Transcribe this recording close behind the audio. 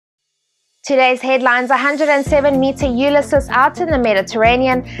Today's headlines: 107-meter Ulysses out in the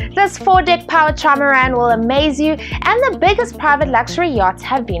Mediterranean, this 4-deck powered trimaran will amaze you, and the biggest private luxury yachts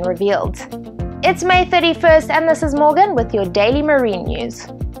have been revealed. It's May 31st and this is Morgane with your daily marine news.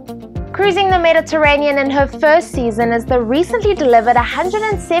 Cruising the Mediterranean in her first season is the recently delivered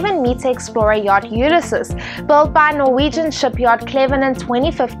 107-meter explorer yacht Ulysses, built by Norwegian shipyard Kleven in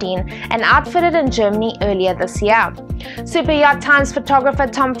 2015 and outfitted in Germany earlier this year. Super Yacht Times photographer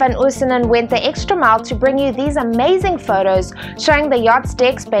Tom van Oossanen went the extra mile to bring you these amazing photos showing the yacht's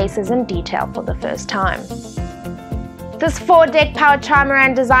deck spaces in detail for the first time. This 4-deck powered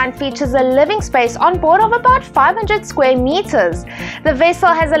trimaran design features a living space on board of about 500 square meters. The vessel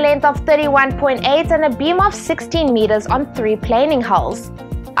has a length of 31.8 and a beam of 16 meters on 3 planing hulls.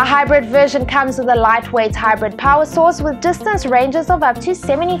 A hybrid version comes with a lightweight hybrid power source with distance ranges of up to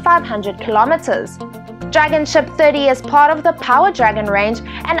 7,500 kilometers. Dragon Ship 30 is part of the Power Dragon range,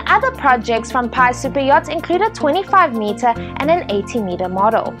 and other projects from Pi Super Yachts include a 25-meter and an 80-meter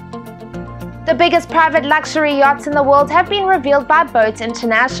model. The biggest private luxury yachts in the world have been revealed by Boat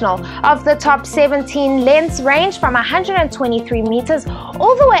International. Of the top 17, lengths range from 123 meters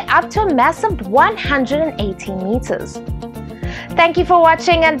all the way up to a massive 180 meters. Thank you for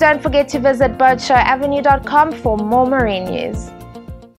watching, and don't forget to visit boatshowavenue.com for more marine news.